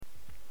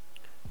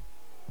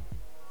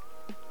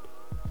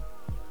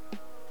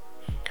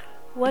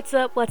What's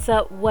up? What's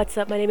up? What's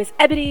up? My name is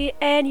Ebony,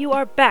 and you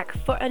are back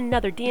for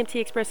another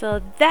DMT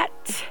Espresso. That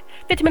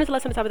 15 minutes or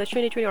less on the top of the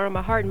Trinity are on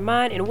my heart and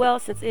mind. And well,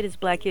 since it is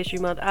Black History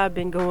Month, I've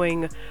been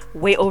going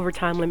way over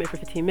time limit for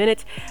 15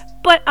 minutes.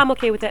 But I'm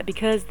okay with that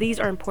because these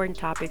are important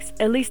topics.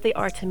 At least they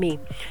are to me.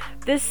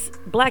 This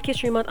Black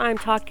History Month, I'm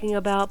talking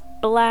about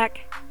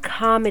black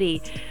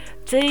comedy.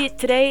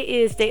 Today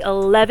is day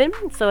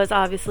 11, so it's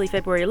obviously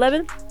February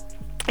 11th.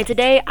 And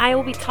today I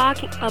will be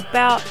talking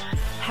about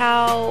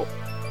how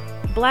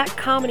black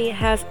comedy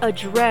has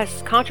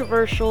addressed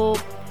controversial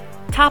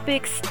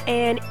topics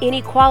and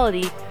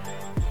inequality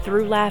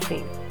through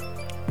laughing,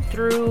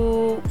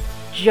 through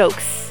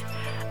jokes.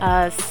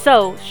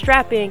 So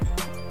strap in,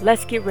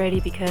 let's get ready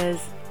because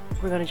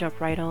we're going to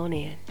jump right on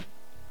in.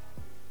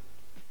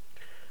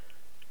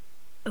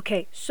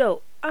 Okay,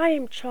 so I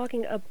am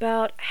talking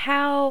about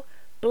how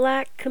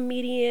black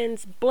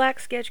comedians, black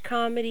sketch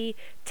comedy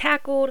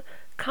tackled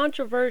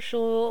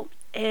controversial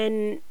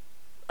and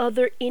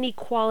other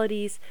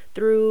inequalities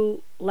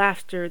through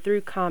laughter,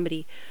 through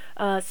comedy.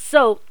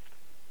 So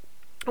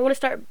I want to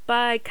start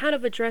by kind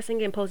of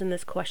addressing and posing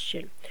this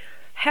question.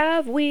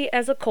 Have we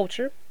as a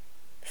culture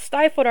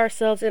stifled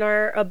ourselves in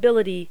our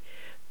ability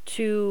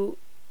to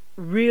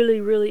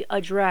really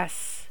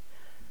address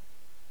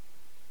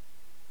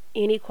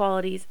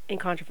inequalities and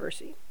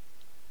controversy?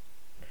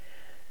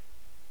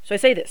 So I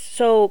say this.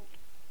 So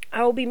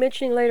I will be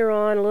mentioning later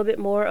on a little bit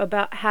more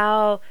about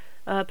how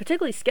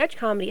particularly sketch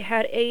comedy,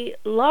 had a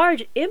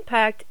large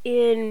impact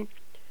in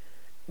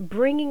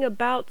bringing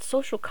about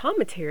social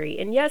commentary.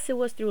 And yes, it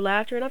was through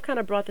laughter, and I've kind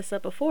of brought this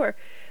up before,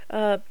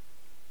 but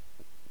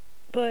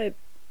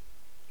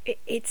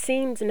it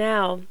seems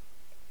now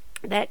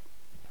that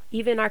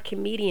even our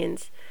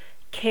comedians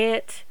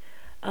can't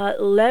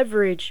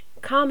leverage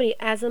comedy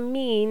as a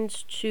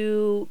means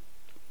to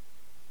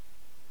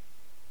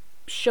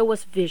show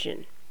us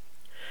vision.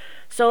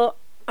 So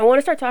I want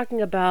to start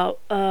talking about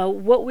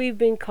what we've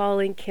been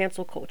calling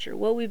cancel culture,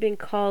 what we've been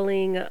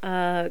calling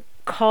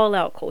call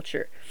out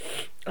culture.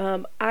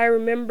 I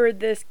remember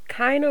this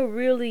kind of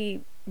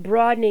really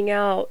broadening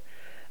out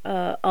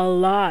a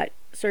lot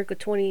circa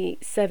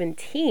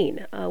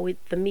 2017 with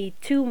the Me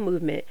Too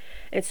movement.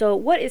 And so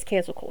what is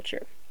cancel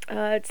culture?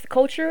 It's the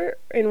culture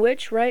in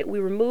which, right, we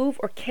remove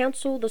or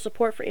cancel the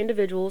support for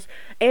individuals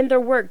and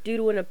their work due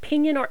to an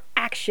opinion or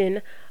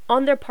action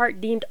on their part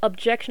deemed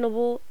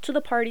objectionable to the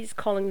parties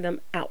calling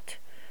them out.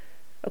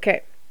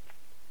 Okay.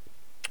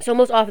 So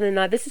most often than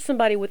not, this is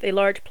somebody with a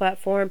large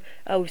platform.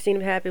 We've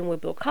seen it happen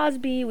with Bill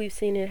Cosby. We've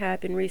seen it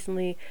happen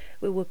recently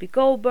with Whoopi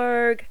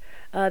Goldberg.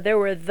 There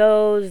were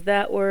those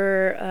that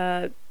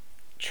were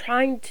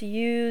trying to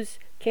use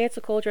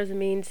cancel culture as a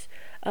means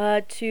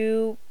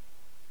to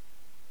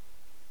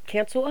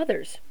cancel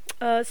others.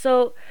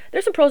 So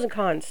there's some pros and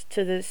cons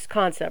to this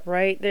concept,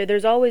 right?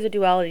 There's always a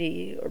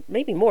duality, or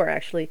maybe more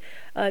actually,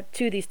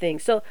 to these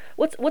things. So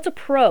what's a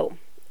pro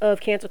of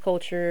cancel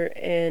culture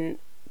and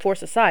for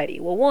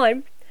society? Well,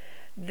 one,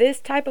 this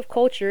type of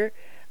culture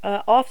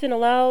often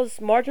allows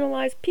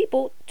marginalized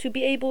people to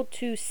be able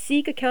to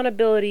seek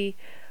accountability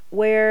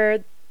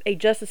where a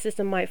justice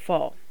system might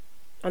fall.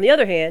 On the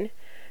other hand,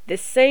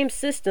 this same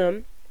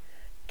system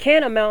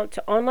can amount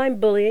to online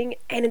bullying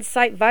and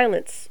incite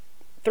violence,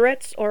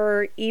 threats,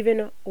 or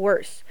even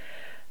worse.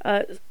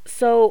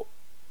 So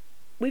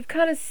we've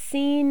kind of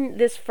seen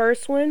this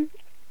first one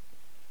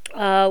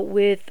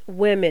with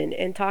women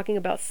and talking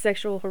about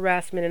sexual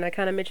harassment, and I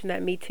kind of mentioned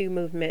that Me Too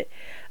movement.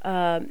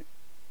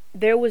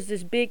 There was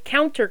this big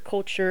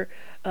counterculture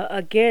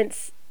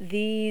against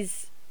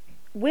these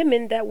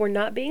women that were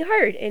not being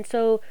heard, and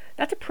so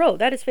that's a pro.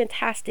 That is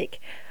fantastic.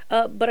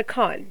 But a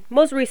con.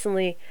 Most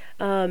recently,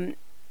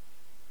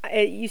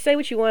 you say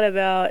what you want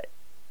about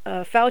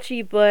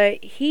Fauci,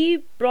 but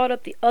he brought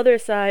up the other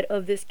side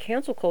of this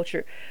cancel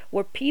culture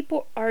where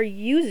people are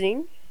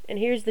using, and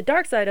here's the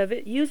dark side of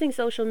it, using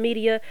social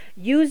media,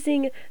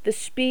 using the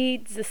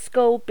speeds, the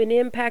scope, and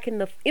impact, and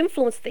the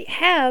influence they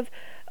have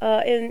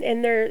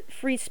in their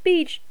free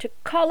speech to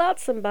call out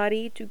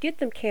somebody, to get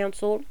them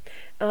canceled,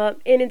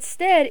 and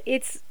instead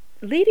it's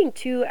leading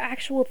to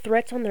actual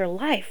threats on their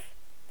life.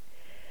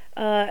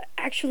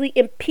 Actually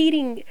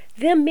impeding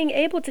them being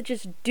able to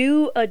just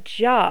do a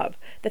job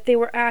that they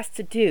were asked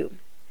to do.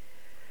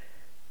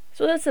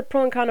 So that's a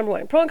pro and con number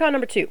one. Pro and con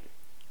number two.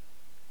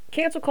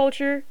 Cancel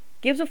culture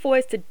gives a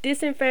voice to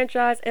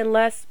disenfranchised and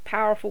less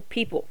powerful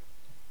people.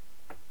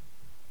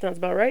 Sounds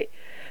about right.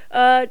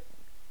 A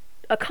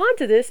con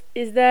to this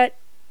is that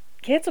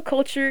cancel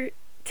culture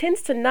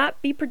tends to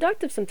not be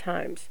productive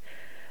sometimes.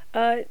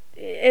 And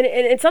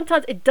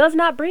sometimes it does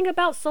not bring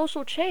about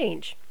social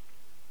change.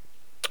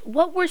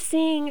 What we're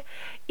seeing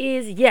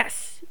is,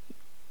 yes,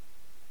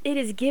 it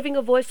is giving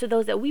a voice to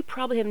those that we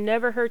probably have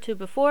never heard to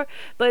before,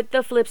 but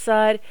the flip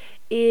side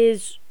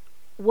is,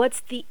 what's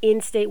the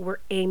end state we're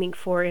aiming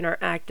for in our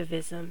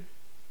activism?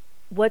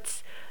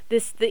 What's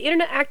this, the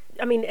internet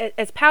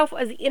as powerful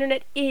as the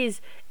internet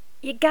is,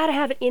 you gotta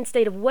have an end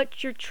state of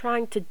what you're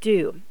trying to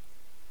do.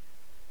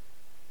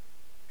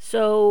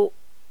 So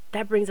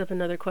that brings up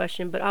another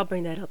question, but I'll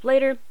bring that up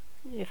later.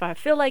 if I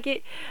feel like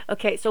it.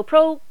 Okay, so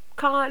pro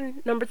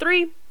con number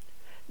three,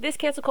 this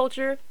cancel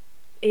culture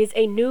is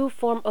a new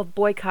form of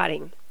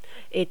boycotting.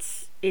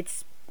 It's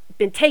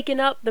been taken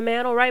up the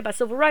mantle, right, by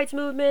civil rights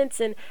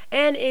movements, and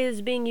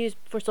is being used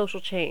for social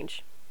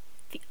change.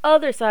 The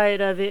other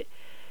side of it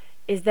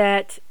is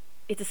that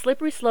it's a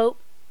slippery slope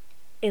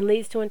and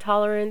leads to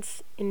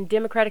intolerance in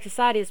democratic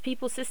society as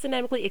people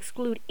systematically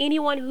exclude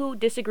anyone who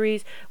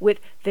disagrees with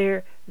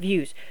their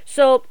views.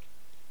 So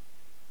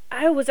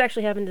I was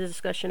actually having a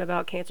discussion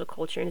about cancel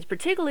culture, and it's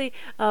particularly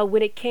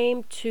when it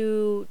came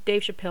to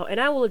Dave Chappelle. And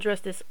I will address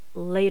this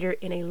later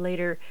in a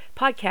later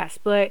podcast.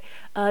 But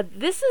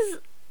this is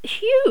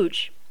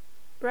huge,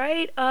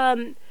 right?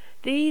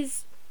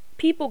 These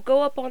people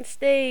go up on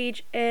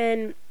stage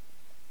and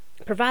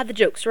provide the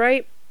jokes,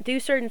 right? Do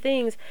certain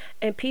things,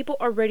 and people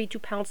are ready to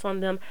pounce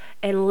on them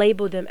and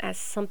label them as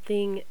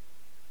something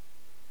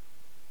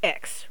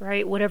X,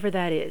 right? Whatever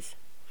that is.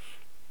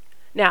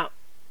 Now,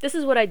 this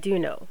is what I do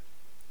know.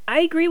 I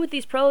agree with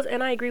these pros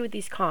and I agree with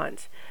these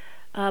cons.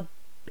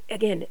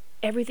 Again,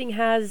 everything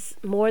has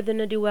more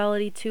than a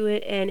duality to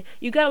it, and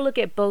you got to look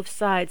at both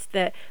sides.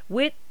 That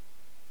with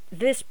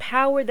this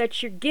power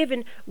that you're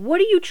given, what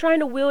are you trying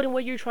to wield and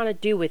what you're trying to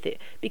do with it?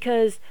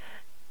 Because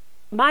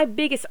my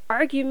biggest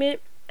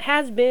argument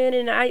has been,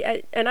 and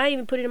I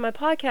even put it in my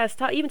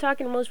podcast, even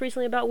talking most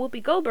recently about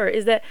Whoopi Goldberg,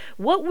 is that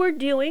what we're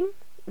doing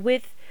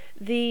with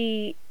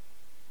the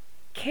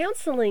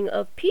canceling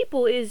of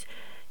people is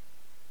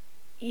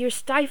you're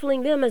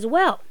stifling them as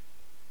well.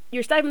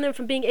 You're stifling them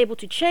from being able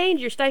to change.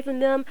 You're stifling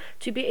them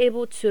to be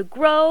able to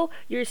grow.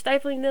 You're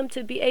stifling them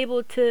to be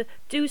able to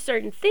do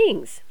certain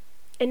things.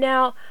 And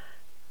now,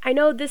 I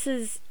know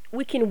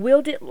we can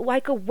wield it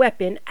like a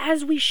weapon,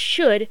 as we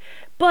should,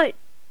 but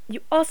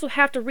you also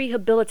have to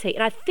rehabilitate.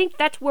 And I think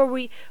that's where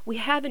we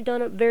haven't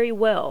done it very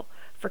well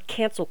for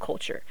cancel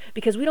culture,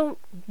 because we don't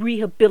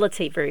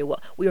rehabilitate very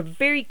well. We are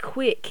very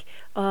quick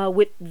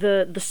with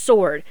the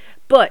sword,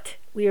 but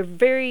we are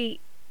very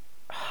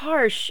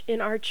harsh in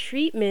our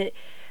treatment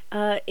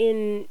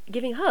in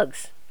giving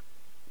hugs,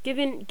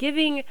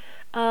 giving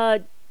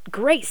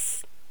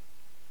grace.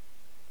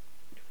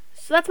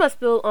 So that's my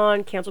spill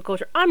on cancel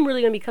culture. I'm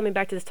really going to be coming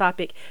back to this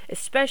topic,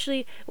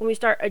 especially when we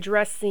start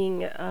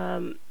addressing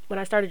when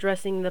I start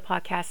addressing the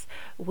podcast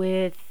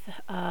with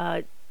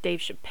Dave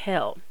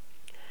Chappelle.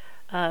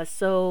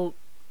 So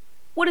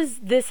what does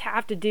this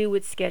have to do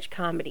with sketch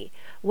comedy?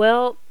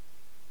 Well,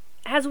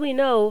 as we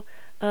know,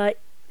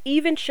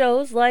 even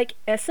shows like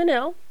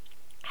SNL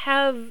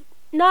have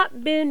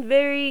not been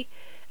very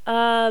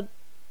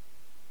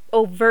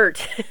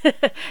overt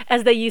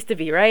as they used to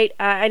be, right?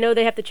 I know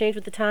they have to change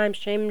with the times,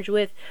 change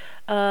with,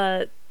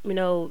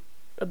 ability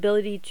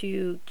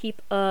to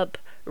keep up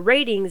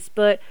ratings,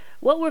 but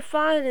what we're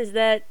finding is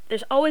that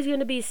there's always going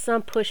to be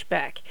some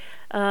pushback.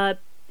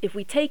 If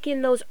we take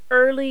in those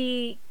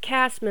early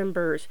cast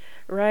members,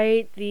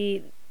 right?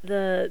 The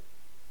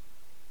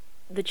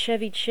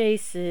Chevy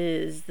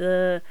Chases,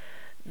 the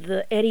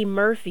Eddie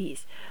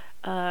Murphys.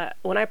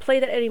 When I play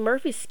that Eddie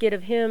Murphy skit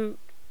of him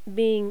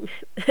being,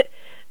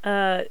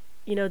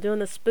 doing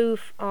the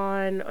spoof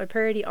on, or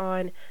parody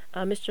on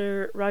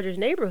Mr. Rogers'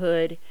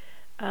 Neighborhood,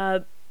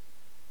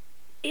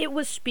 it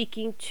was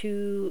speaking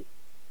to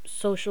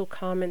social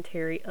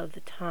commentary of the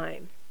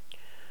time.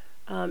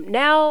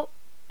 Now,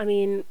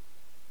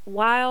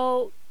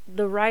 while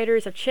the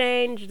writers have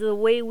changed, the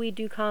way we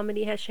do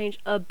comedy has changed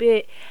a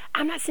bit,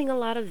 I'm not seeing a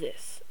lot of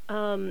this.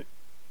 We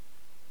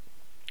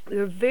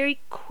were very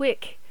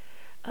quick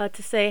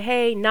to say,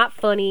 hey, not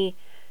funny,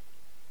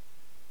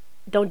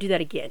 don't do that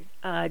again.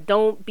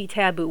 Don't be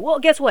taboo. Well,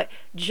 guess what?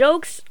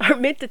 Jokes are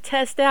meant to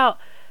test out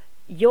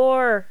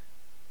your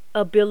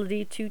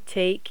ability to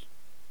take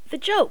the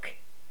joke.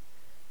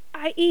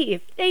 I.e.,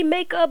 if they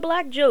make a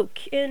black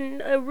joke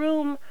in a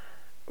room,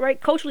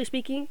 right, culturally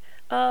speaking,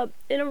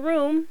 in a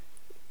room,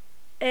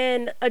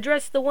 and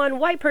address the one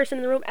white person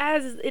in the room,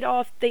 as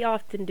they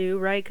often do,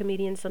 right?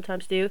 Comedians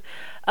sometimes do.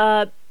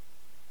 That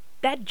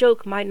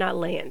joke might not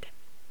land,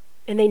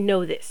 and they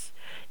know this.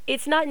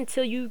 It's not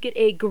until you get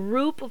a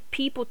group of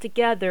people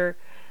together,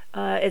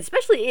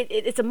 especially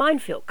it's a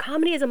minefield.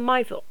 Comedy is a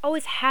minefield,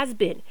 always has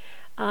been,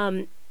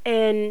 and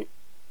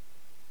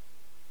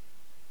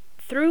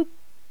through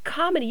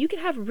comedy you can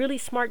have really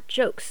smart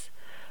jokes.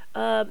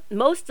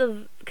 Most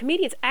of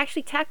comedians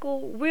actually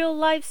tackle real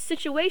life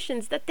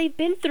situations that they've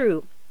been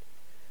through,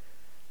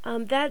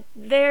 that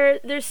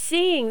they're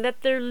seeing,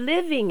 that they're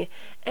living.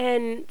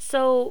 And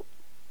so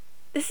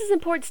this is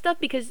important stuff,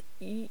 because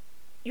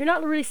you're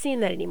not really seeing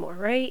that anymore,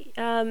 right?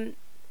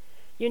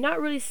 You're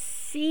not really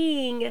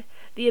seeing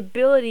the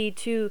ability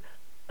to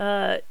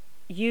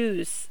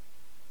use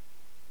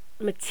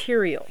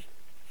material,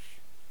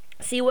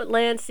 see what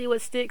lands, see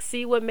what sticks,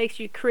 see what makes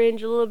you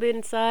cringe a little bit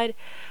inside.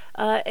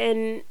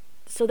 And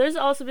so there's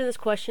also been this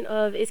question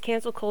of, is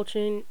cancel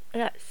culture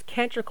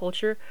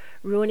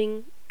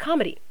ruining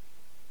comedy,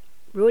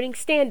 ruining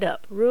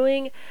stand-up,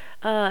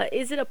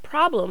 is it a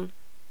problem?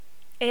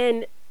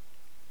 And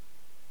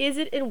is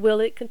it and will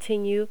it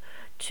continue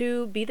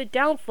to be the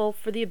downfall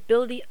for the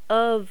ability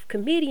of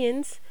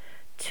comedians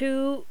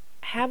to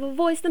have a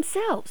voice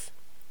themselves?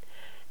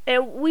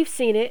 And we've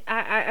seen it.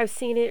 I've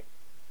seen it,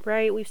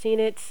 right? We've seen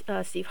it.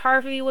 Steve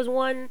Harvey was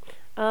one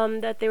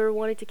that they were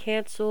wanting to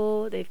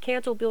cancel. They've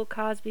canceled Bill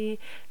Cosby.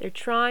 They're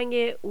trying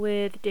it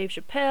with Dave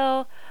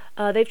Chappelle.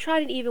 They've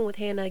tried it even with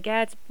Hannah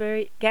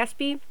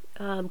Gatsby,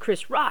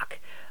 Chris Rock,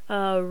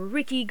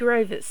 Ricky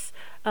Gervais.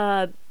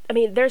 I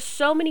mean, there's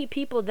so many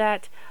people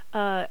that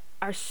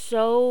are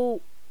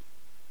so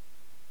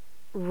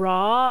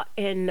raw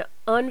and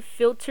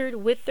unfiltered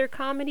with their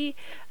comedy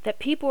that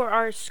people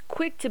are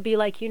quick to be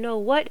like, you know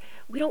what,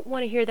 we don't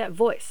want to hear that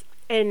voice.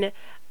 And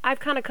I've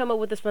kind of come up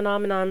with this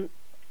phenomenon.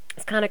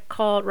 It's kind of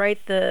called, right,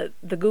 the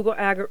Google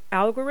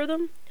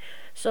algorithm.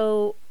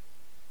 So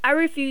I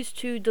refuse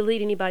to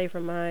delete anybody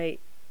from my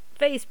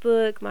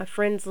Facebook, my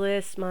friends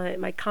list,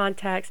 my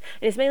contacts,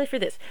 and it's mainly for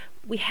this.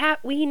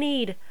 We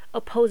need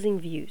opposing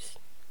views.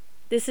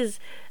 This is,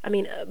 I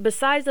mean,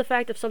 besides the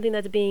fact of something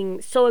that's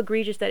being so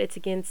egregious that it's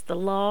against the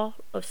law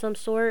of some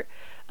sort,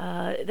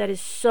 that is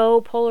so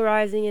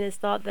polarizing in its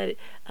thought that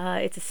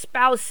it's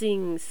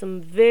espousing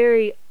some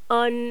very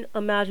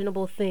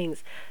unimaginable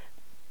things.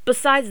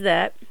 Besides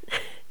that,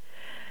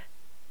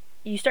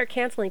 you start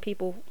canceling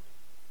people,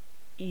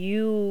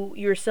 you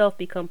yourself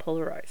become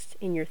polarized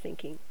in your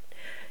thinking.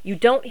 You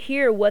don't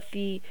hear what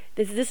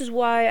this is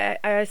why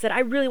I said I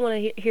really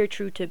want to hear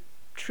true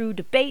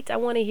debate. I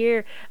want to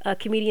hear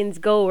comedians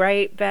go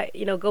back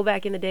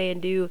in the day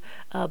and do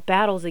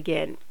battles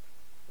again,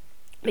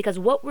 because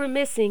what we're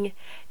missing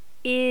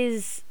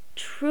is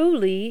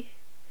truly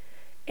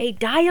a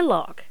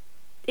dialogue.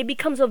 It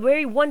becomes a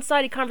very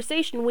one-sided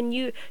conversation when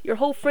your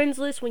whole friends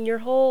list, when your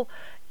whole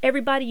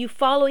everybody you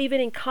follow, even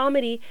in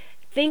comedy,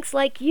 thinks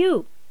like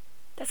you.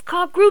 That's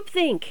called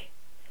groupthink.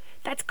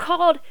 That's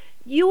called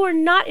you are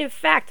not in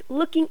fact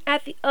looking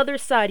at the other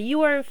side.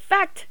 You are in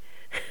fact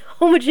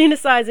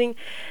homogenizing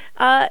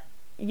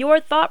your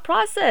thought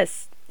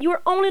process. You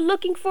are only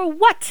looking for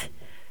what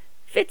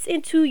fits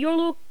into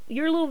your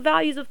little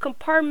values of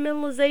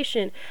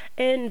compartmentalization,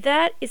 and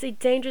that is a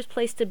dangerous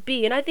place to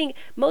be. And I think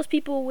most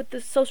people with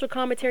the social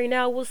commentary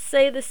now will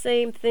say the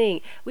same thing.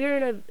 We are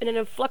in an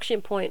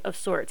inflection point of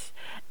sorts,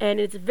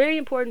 and it's very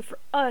important for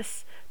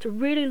us to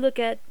really look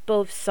at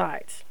both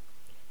sides.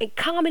 And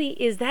comedy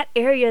is that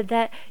area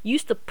that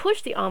used to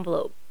push the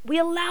envelope. We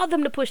allowed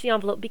them to push the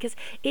envelope because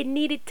it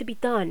needed to be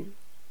done.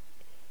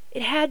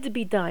 It had to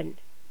be done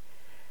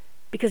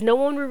because no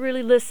one would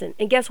really listen.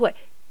 And guess what?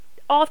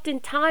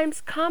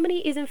 Oftentimes,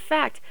 comedy is in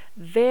fact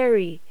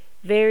very,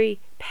 very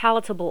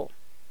palatable.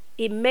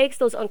 It makes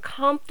those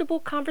uncomfortable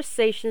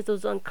conversations,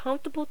 those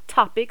uncomfortable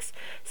topics,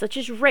 such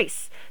as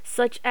race,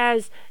 such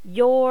as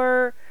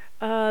your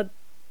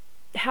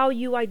how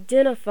you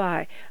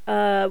identify,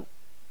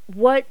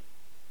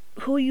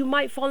 who you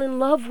might fall in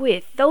love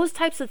with, those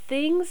types of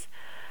things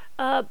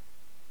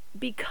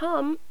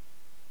become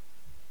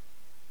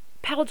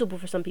palatable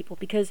for some people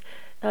because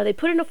they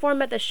put in a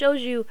format that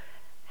shows you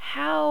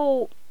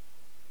how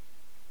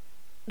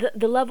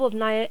the level of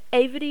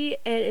naivety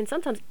and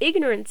sometimes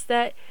ignorance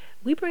that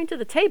we bring to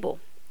the table.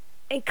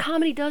 And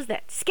comedy does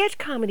that. Sketch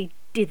comedy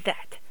did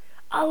that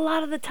a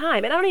lot of the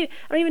time. And I don't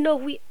even know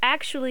if we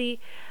actually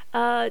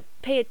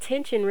pay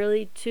attention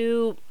really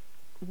to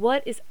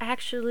what is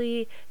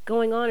actually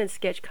going on in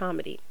sketch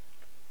comedy.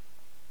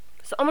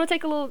 So I'm going to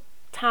take a little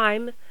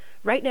time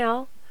right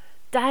now,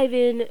 dive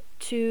in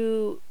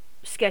to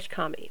sketch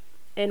comedy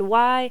and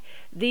why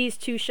these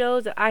two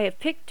shows that I have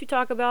picked to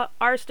talk about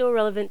are still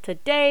relevant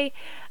today.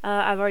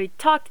 I've already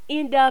talked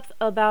in depth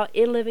about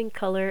In Living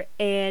Color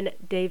and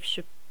Dave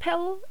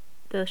Chappelle,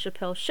 The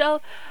Chappelle Show,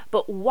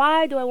 but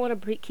why do I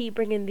want to keep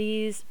bringing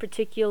these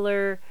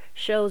particular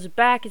shows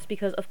back? Is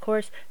because, of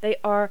course, they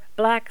are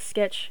black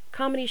sketch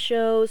comedy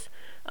shows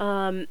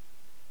and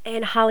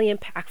highly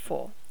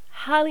impactful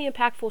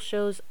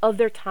shows of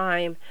their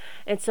time.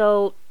 And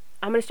so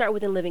I'm going to start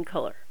with In Living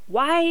Color.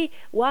 Why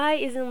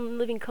is In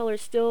Living Color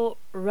still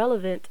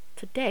relevant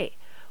today?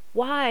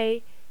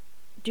 Why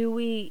do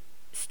we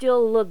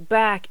still look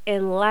back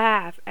and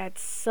laugh at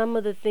some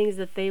of the things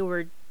that they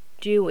were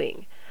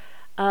doing?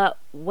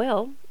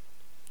 Well,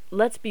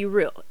 let's be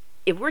real.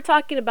 If we're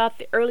talking about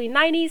the early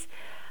 90s,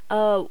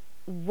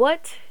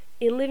 what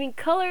In Living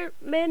Color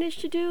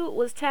managed to do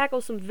was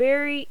tackle some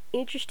very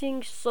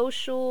interesting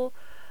social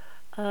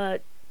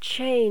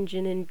change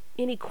and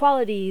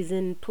inequalities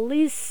and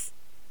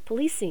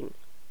policing.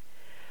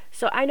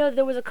 So I know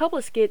there was a couple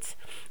of skits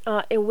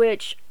in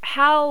which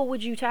how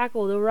would you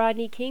tackle the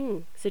Rodney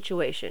King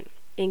situation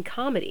in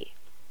comedy?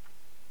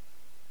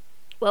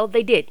 Well,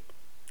 they did.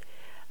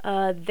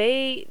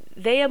 They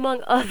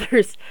among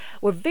others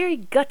were very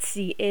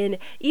gutsy in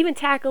even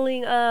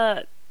tackling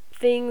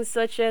things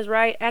such as,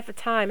 right at the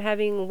time,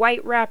 having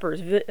white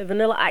rappers,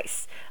 Vanilla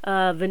Ice,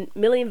 Milli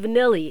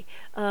Vanilli,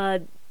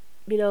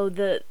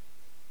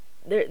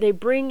 they're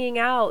bringing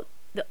out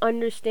the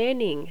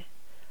understanding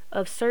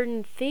of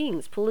certain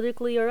things,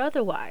 politically or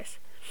otherwise.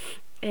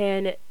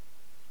 And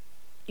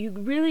you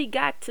really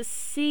got to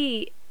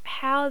see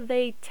how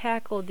they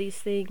tackle these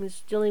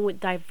things, dealing with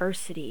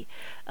diversity,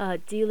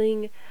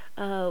 dealing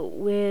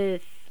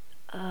with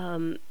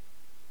um,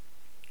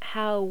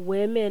 how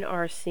women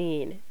are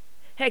seen.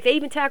 Heck, they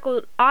even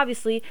tackled,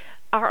 obviously,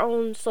 our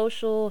own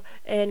social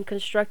and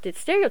constructed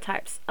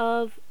stereotypes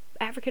of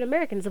African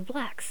Americans, of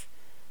blacks.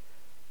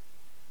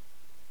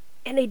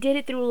 And they did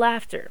it through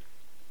laughter.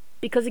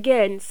 Because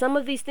again, some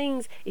of these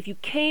things, if you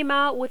came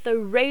out with a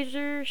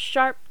razor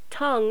sharp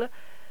tongue,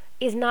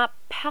 is not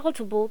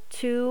palatable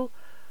to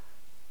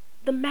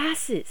the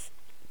masses.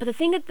 But the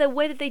thing that the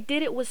way that they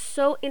did it was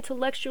so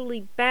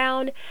intellectually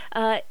bound,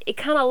 it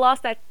kind of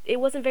lost that. It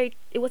wasn't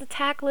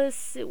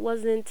tactless. It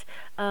was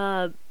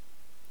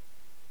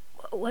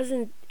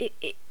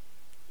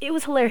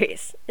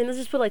hilarious. And let's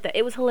just put it like that.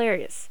 It was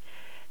hilarious.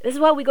 This is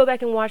why we go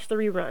back and watch the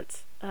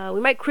reruns. We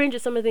might cringe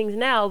at some of the things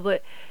now,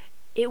 but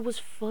it was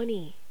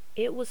funny.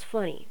 It was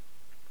funny.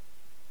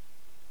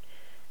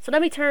 So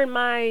let me turn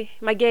my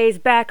gaze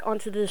back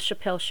onto the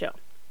Chappelle Show.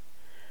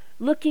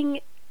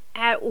 Looking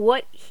at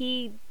what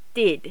he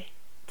did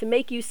to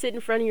make you sit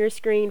in front of your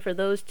screen for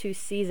those 2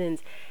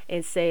 seasons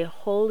and say,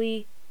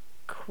 holy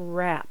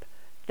crap,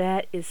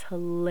 that is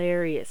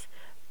hilarious.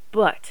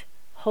 But,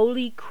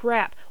 holy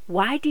crap,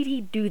 why did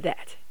he do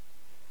that?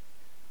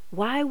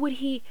 Why would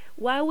he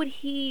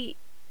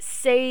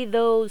say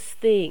those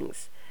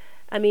things?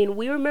 I mean,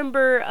 we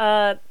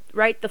remember,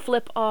 right,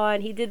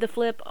 he did the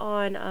flip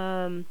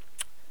on,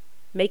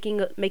 making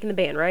the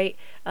band, right?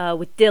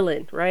 With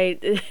Dylan, right?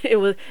 It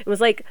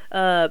was like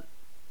a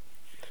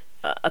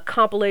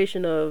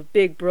compilation of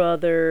Big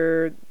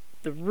Brother,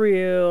 The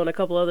Real, and a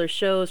couple other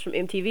shows from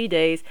MTV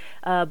days.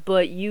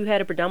 But you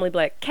had a predominantly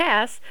black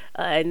cast,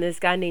 and this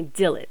guy named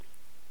Dylan.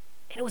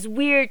 And it was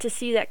weird to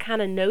see that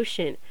kind of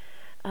notion,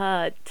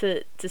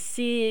 to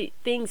see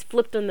things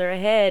flipped on their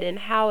head and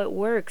how it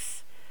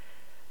works.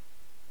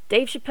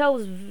 Dave Chappelle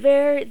was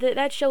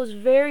that show was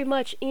very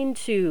much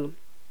into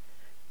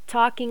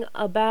talking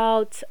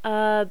about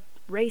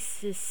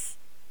racist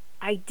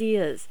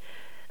ideas.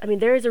 I mean,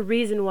 there is a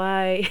reason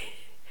why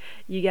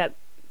you got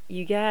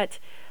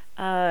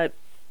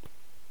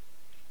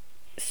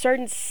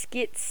certain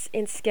skits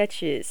and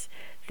sketches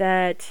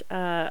that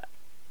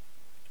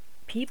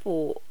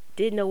people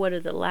didn't know whether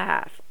to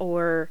laugh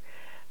or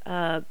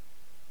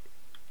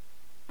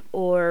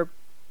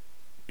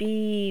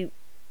be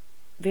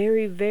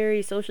very,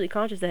 very socially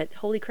conscious that,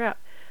 holy crap,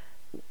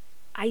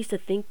 I used to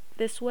think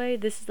this way.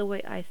 This is the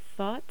way I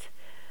thought.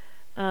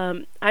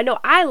 I know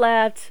I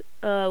laughed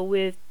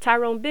with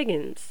Tyrone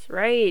Biggins,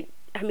 right?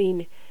 I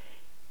mean,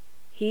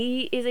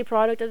 he is a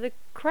product of the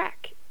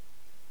crack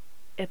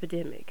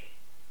epidemic,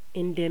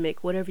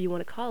 endemic, whatever you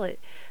want to call it.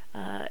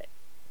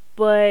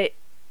 But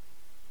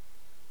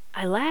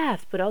I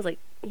laughed, but I was like,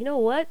 you know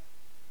what?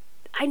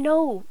 I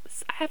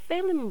have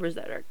family members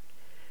I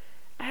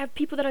have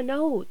people that I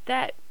know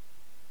that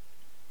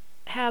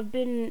have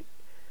been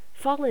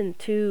fallen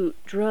to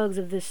drugs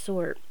of this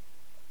sort.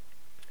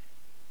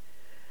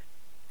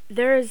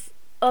 There's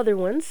other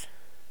ones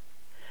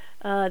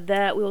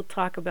that we'll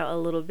talk about a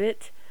little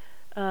bit.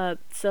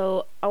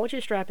 So I want you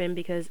to strap in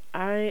because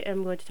I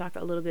am going to talk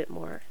a little bit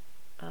more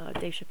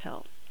Dave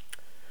Chappelle.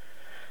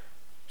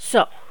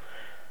 So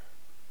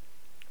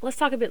let's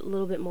talk a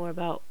little bit more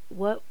about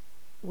what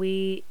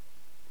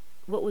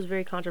was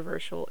very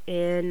controversial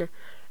in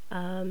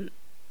Dave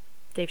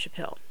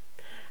Chappelle.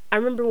 I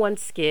remember one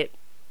skit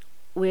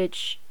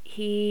which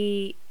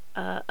he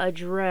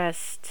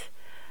addressed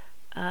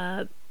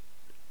the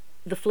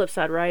flip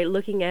side, right?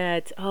 Looking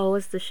at,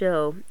 what's the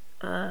show?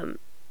 It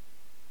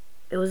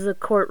was a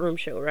courtroom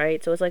show,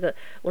 right? So it's like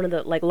one of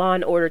the like Law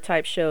and Order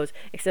type shows,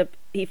 except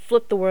he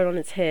flipped the word on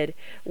its head,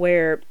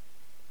 where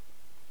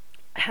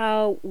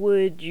how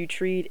would you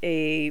treat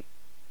a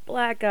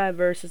black guy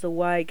versus a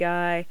white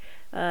guy,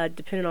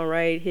 depending on,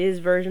 right, his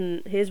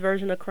version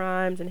of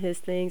crimes and his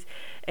things.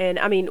 And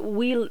I mean,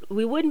 we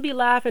wouldn't be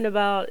laughing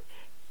about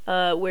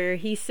where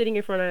he's sitting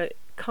in front of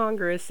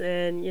Congress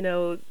and, you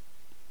know,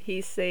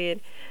 he's saying,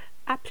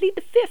 I plead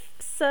the fifth,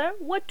 sir.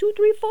 1, 2,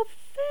 3, 4,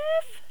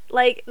 5.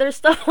 Like, there's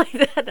stuff like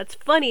that that's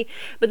funny.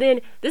 But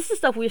then this is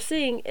stuff we're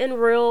seeing in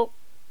real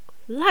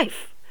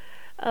life.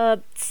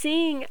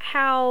 Seeing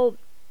how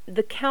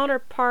the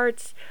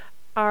counterparts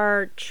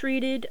are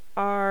treated,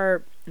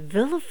 are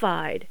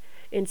vilified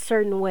in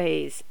certain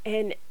ways,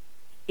 and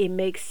it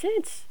makes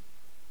sense.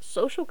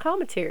 Social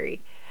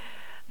commentary.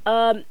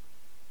 I've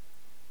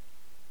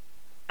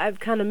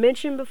kind of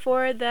mentioned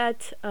before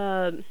that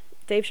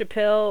Dave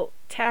Chappelle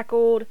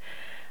tackled,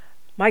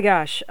 my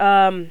gosh,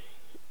 the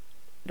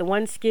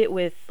one skit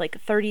with like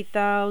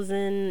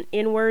 30,000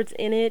 N-words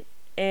in it,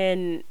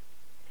 and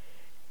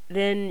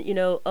then, you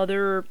know,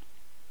 other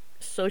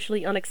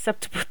socially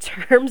unacceptable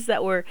terms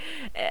that were,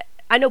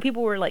 I know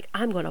people were like,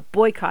 I'm going to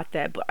boycott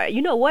that, but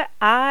you know what?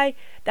 That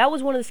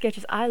was one of the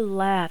sketches I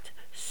laughed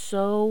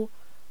so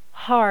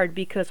hard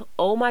because,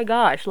 oh my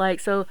gosh, like,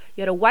 so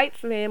you had a white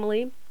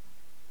family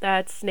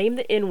that's named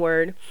the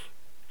N-word,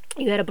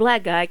 you had a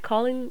black guy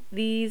calling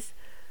the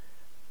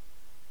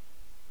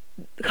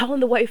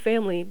white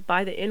family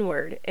by the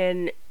N-word,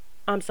 and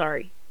I'm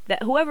sorry.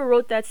 That whoever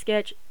wrote that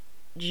sketch,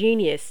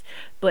 genius.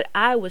 But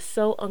I was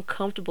so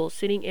uncomfortable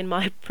sitting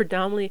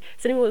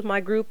with my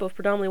group of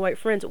predominantly white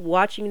friends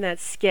watching that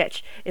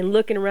sketch and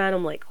looking around.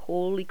 I'm like,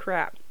 holy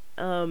crap.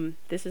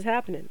 This is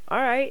happening.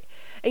 All right.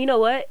 And you know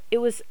what? It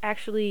was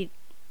actually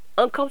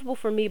uncomfortable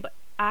for me, but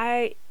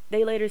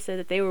they later said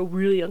that they were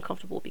really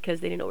uncomfortable because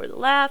they didn't know where to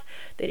laugh.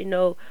 They didn't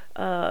know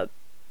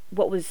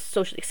what was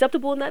socially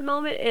acceptable in that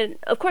moment. And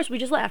of course, we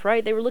just laughed,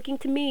 right? They were looking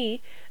to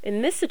me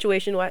in this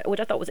situation, which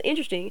I thought was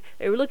interesting.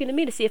 They were looking to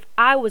me to see if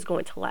I was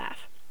going to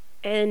laugh.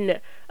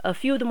 And a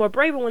few of the more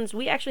braver ones,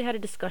 we actually had a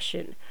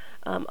discussion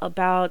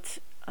about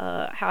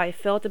how I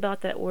felt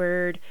about that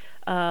word,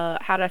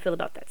 how did I feel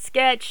about that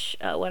sketch,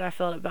 what I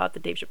felt about the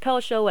Dave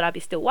Chappelle show. Would I be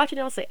still watching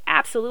it? I'll say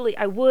absolutely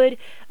I would.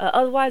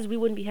 Otherwise, we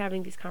wouldn't be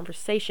having these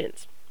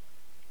conversations.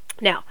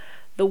 Now,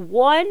 the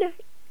one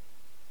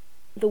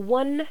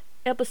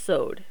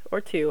episode or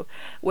two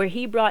where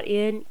he brought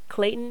in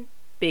Clayton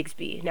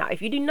Bigsby. Now,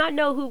 if you do not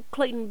know who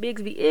Clayton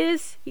Bigsby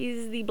is,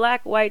 he's the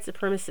black white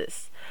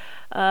supremacist.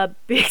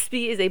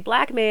 Bigsby is a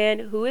black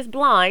man who is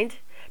blind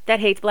that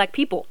hates black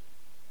people.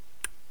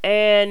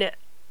 And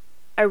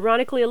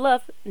ironically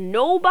enough,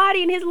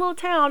 nobody in his little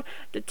town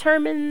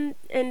determined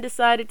and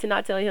decided to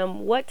not tell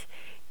him what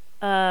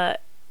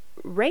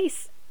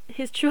race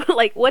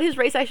what his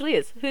race actually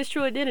is, his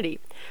true identity.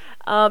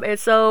 And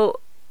so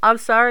I'm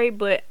sorry,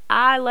 but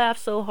I laughed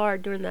so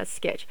hard during that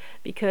sketch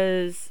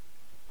because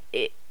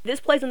this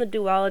plays on the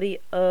duality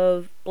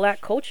of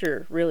black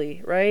culture,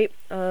 really, right?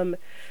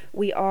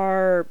 We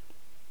are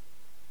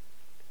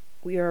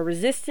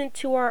resistant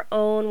to our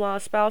own while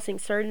espousing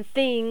certain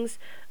things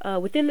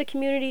within the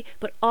community,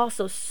 but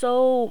also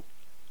so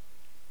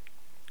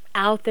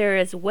out there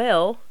as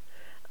well,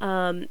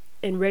 and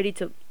ready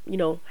to,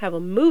 have a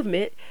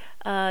movement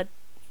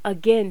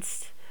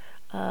against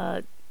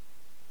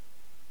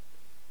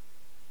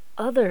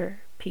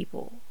other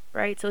people,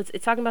 right? So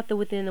it's talking about the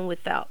within and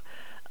without,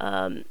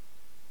 and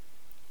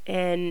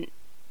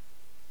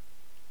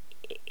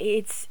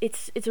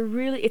it's a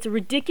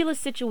ridiculous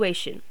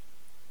situation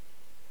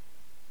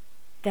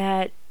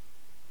that,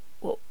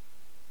 well,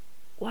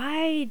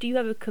 why do you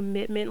have a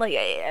commitment? Like,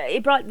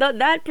 it brought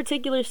that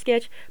particular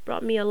sketch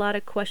brought me a lot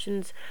of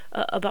questions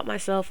about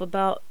myself,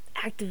 about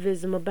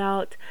activism,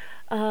 about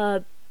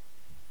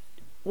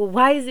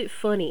why is it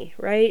funny,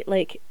 right?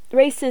 Like,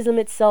 racism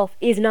itself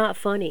is not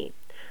funny.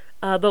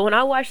 But when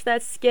I watched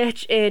that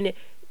sketch and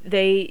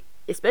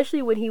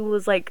especially when he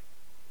was like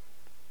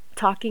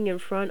talking in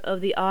front of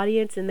the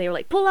audience and they were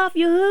like, pull off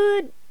your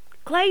hood,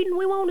 Clayton,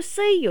 we want to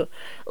see you.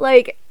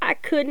 Like, I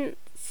couldn't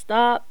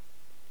stop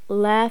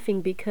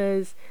laughing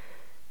because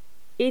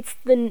it's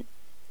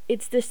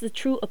just the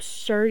true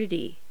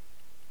absurdity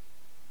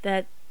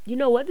that,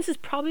 this is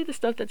probably the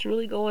stuff that's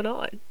really going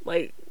on.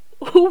 Like,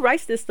 who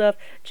writes this stuff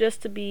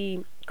just to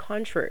be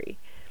contrary?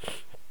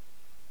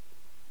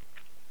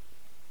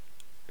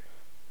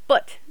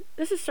 But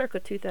this is circa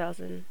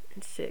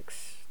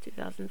 2006,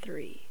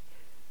 2003,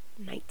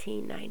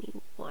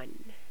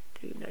 1991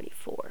 through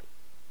 94.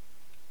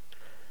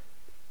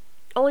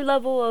 Only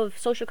level of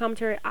social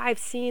commentary I've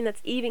seen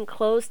that's even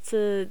close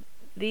to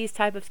these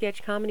type of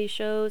sketch comedy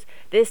shows,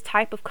 this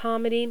type of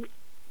comedy,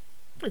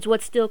 is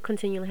what's still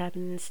continually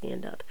happening in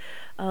stand-up.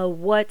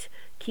 What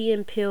Key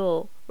and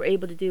Peele were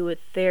able to do with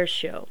their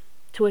show,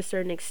 to a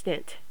certain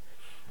extent.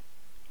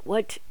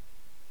 What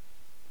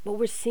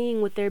we're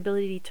seeing with their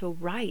ability to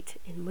write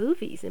in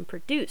movies and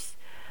produce.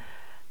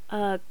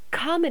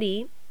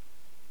 Comedy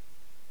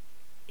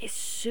is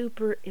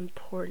super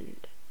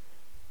important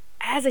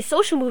as a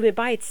social movement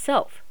by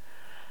itself.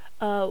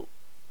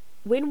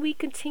 When we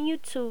continue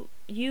to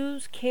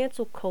use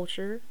cancel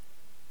culture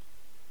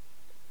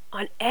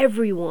on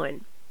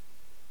everyone,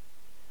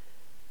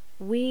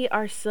 we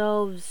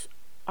ourselves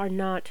are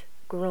not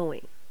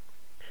growing.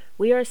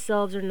 We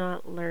ourselves are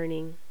not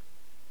learning.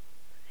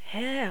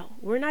 Hell,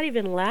 we're not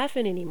even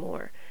laughing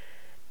anymore.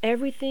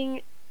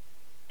 Everybody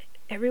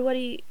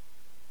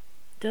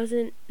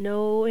doesn't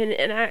know,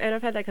 and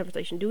I've had that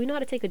conversation. Do we know how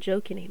to take a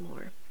joke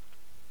anymore?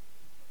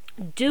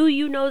 Do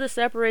you know the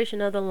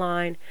separation of the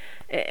line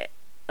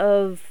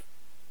of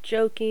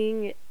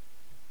joking,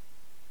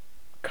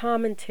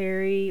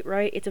 commentary,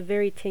 right? It's a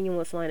very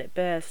tenuous line at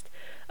best.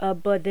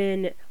 But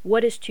then,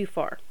 what is too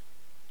far?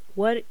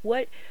 What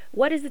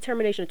is the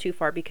termination of too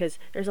far? Because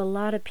there's a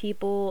lot of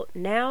people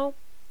now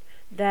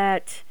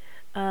that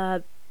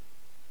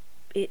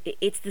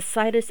it's the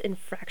slightest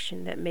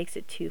infraction that makes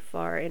it too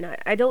far. And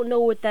I don't know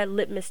what that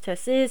litmus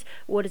test is.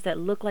 What does that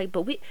look like?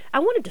 But I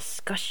want a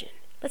discussion.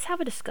 Let's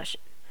have a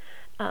discussion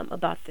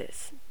about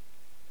this.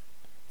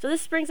 So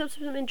this brings up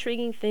some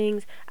intriguing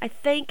things. I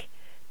thank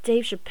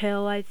Dave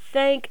Chappelle. I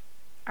thank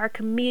our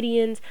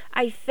comedians.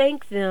 I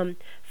thank them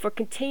for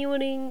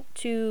continuing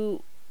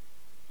to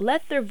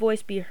let their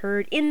voice be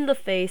heard in the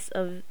face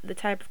of the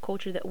type of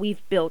culture that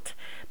we've built,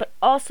 but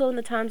also in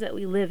the times that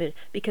we live in,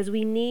 because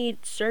we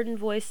need certain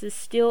voices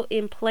still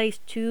in place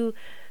to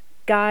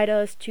guide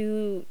us,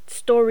 to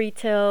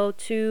storytell,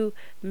 to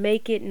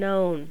make it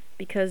known.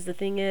 Because the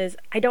thing is,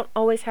 I don't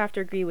always have to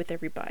agree with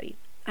everybody.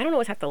 I don't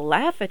always have to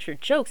laugh at your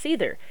jokes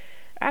either.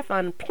 I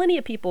find plenty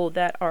of people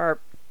that are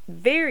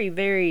very,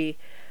 very,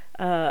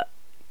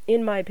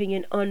 in my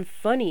opinion,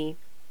 unfunny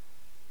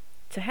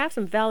to have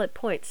some valid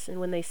points in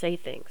when they say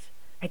things.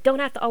 I don't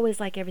have to always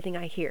like everything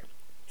I hear.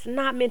 It's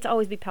not meant to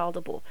always be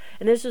palatable.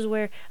 And this is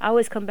where I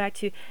always come back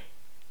to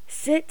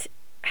sit.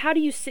 How do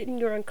you sit in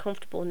your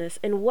uncomfortableness,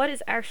 and what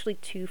is actually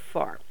too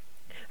far?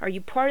 Are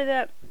you part of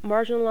that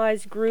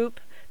marginalized group,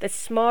 that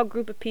small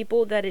group of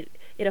people that it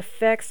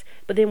affects,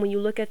 but then when you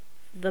look at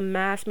the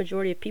mass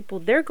majority of people,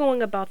 they're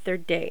going about their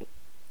day.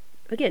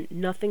 Again,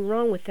 nothing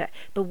wrong with that.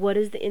 But what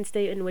is the end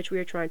state in which we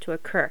are trying to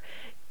occur?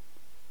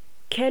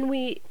 Can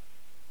we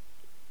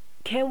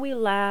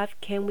laugh?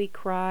 Can we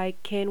cry?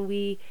 Can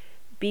we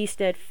be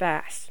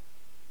steadfast?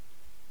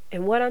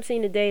 And what I'm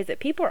seeing today is that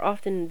people are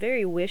often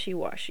very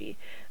wishy-washy.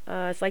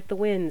 It's like the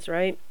winds,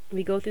 right?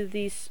 We go through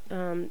these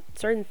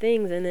certain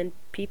things, and then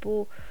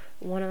people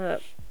want to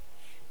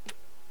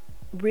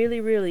really,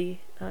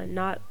 really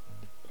not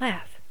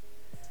laugh.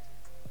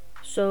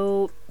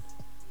 So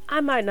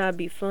I might not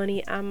be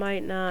funny.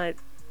 I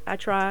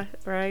try,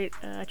 right?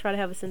 I try to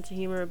have a sense of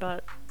humor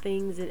about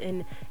things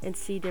and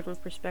see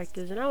different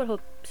perspectives. And I would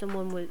hope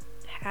someone would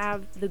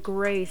have the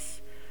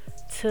grace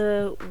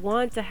to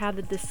want to have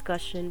the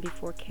discussion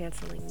before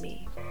canceling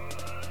me.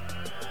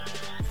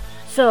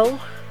 So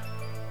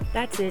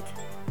that's it.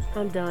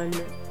 I'm done.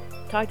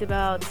 Talked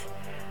about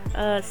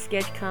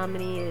sketch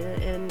comedy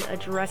and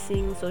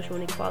addressing social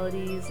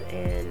inequalities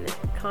and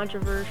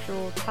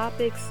controversial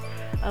topics.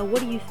 What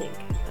do you think?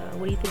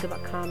 What do you think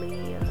about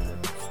comedy,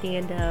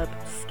 stand-up,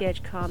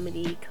 sketch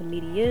comedy,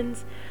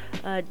 comedians?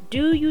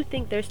 Do you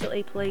think there's still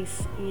a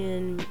place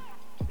in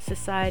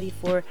society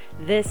for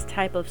this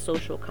type of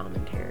social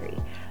commentary?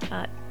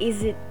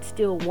 Is it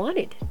still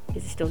wanted?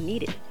 Is it still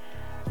needed?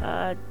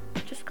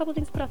 Just a couple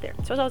things to put out there.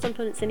 So as always,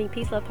 I'm sending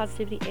peace, love,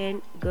 positivity,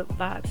 and good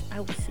vibes. I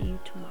will see you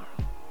tomorrow.